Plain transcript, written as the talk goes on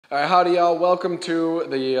All right, howdy y'all. Welcome to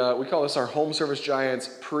the, we call this our Home Service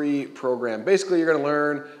Giants pre-program. Basically, you're gonna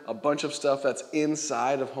learn a bunch of stuff that's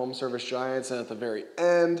inside of Home Service Giants, and at the very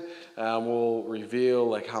end, we'll reveal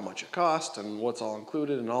like how much it costs and what's all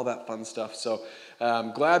included and all that fun stuff. So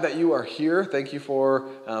glad that you are here. Thank you for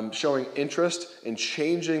showing interest in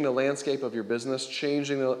changing the landscape of your business,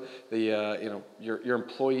 changing your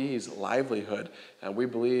employees' livelihood. We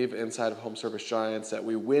believe inside of Home Service Giants that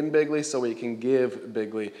we win bigly so we can give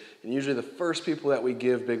bigly. And usually the first people that we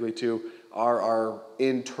give bigly to are our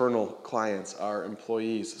internal clients, our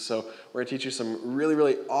employees. So we're gonna teach you some really,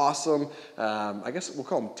 really awesome, I guess we'll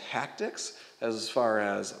call them tactics as far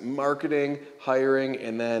as marketing, hiring,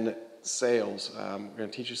 and then sales. We're gonna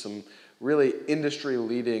teach you some really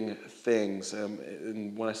industry-leading things.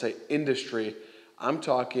 And when I say industry, I'm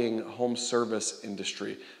talking home service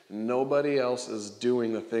industry. Nobody else is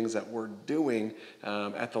doing the things that we're doing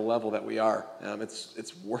at the level that we are.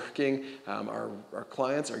 It's working. Our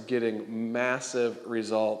clients are getting massive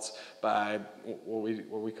results by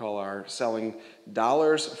what we call our selling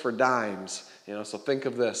dollars for dimes. So think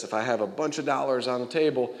of this. If I have a bunch of dollars on the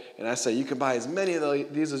table and I say you can buy as many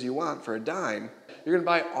of these as you want for a dime, you're gonna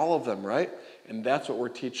buy all of them, right? And that's what we're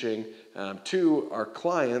teaching to our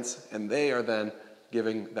clients, and they are then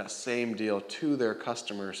giving that same deal to their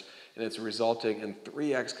customers, and it's resulting in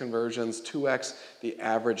 3x conversions, 2x the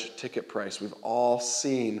average ticket price. We've all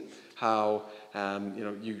seen how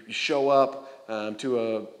you show up to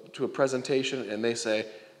a presentation and they say,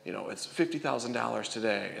 it's $50,000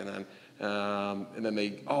 today, and then they,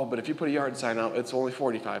 but if you put a yard sign out, it's only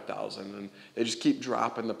 $45,000, and they just keep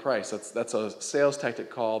dropping the price. That's a sales tactic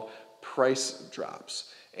called price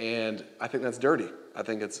drops, and I think that's dirty. I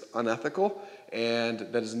think it's unethical, and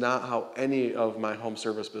that is not how any of my home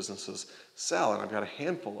service businesses sell, and I've got a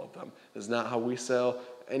handful of them. That is not how we sell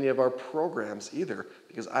any of our programs either,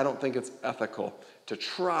 because I don't think it's ethical to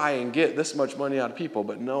try and get this much money out of people,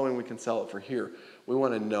 but knowing we can sell it for here. We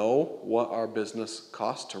want to know what our business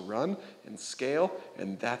costs to run and scale,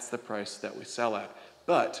 and that's the price that we sell at.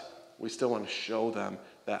 But we still want to show them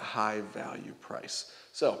that high value price.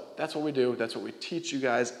 So that's what we do. That's what we teach you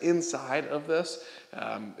guys inside of this.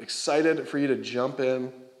 Excited for you to jump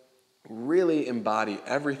in, really embody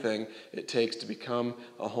everything it takes to become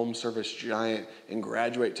a home service giant and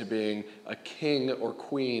graduate to being a king or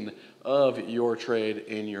queen of your trade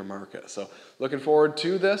in your market. So looking forward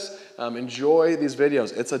to this. Enjoy these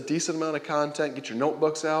videos. It's a decent amount of content. Get your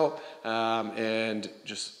notebooks out and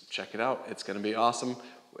just check it out. It's going to be awesome.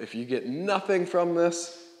 If you get nothing from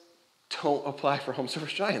this, don't apply for Home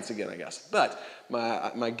Service Giants again, I guess. But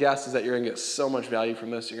my guess is that you're gonna get so much value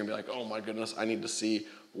from this. You're gonna be like, oh my goodness, I need to see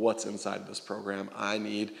what's inside this program. I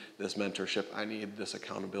need this mentorship. I need this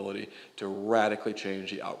accountability to radically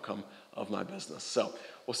change the outcome of my business. So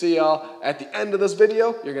we'll see y'all at the end of this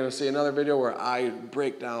video. You're gonna see another video where I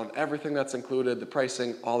break down everything that's included, the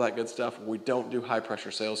pricing, all that good stuff. We don't do high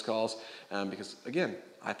pressure sales calls because again,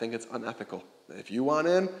 I think it's unethical. If you want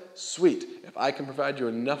in, sweet. If I can provide you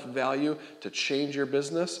enough value to change your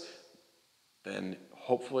business, then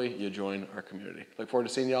hopefully you join our community. Look forward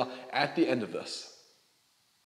to seeing y'all at the end of this.